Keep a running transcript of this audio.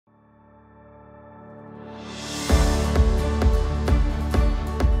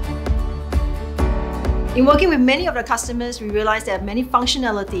In working with many of the customers, we realized there are many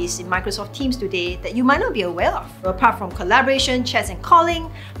functionalities in Microsoft Teams today that you might not be aware of. Apart from collaboration, chats and calling,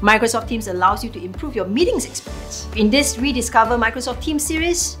 Microsoft Teams allows you to improve your meetings experience. In this Rediscover Microsoft Teams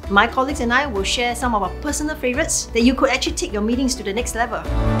series, my colleagues and I will share some of our personal favorites that you could actually take your meetings to the next level.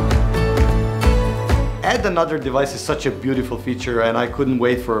 Add another device is such a beautiful feature, and I couldn't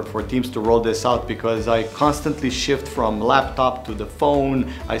wait for Teams to roll this out because I constantly shift from laptop to the phone.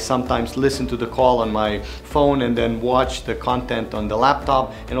 I sometimes listen to the call on my phone and then watch the content on the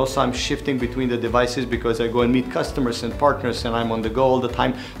laptop, and also I'm shifting between the devices because I go and meet customers and partners and I'm on the go all the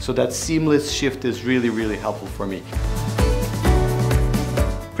time, so that seamless shift is really helpful for me.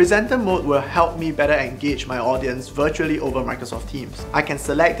 Presenter mode will help me better engage my audience virtually over Microsoft Teams. I can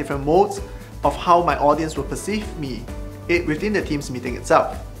select different modes of how my audience will perceive me within the Teams meeting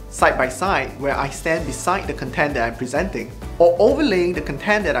itself. Side by side, where I stand beside the content that I'm presenting, or overlaying the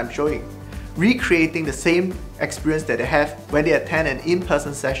content that I'm showing, recreating the same experience that they have when they attend an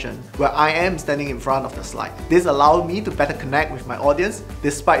in-person session where I am standing in front of the slide. This allows me to better connect with my audience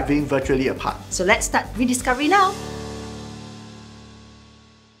despite being virtually apart. So let's start rediscovery now.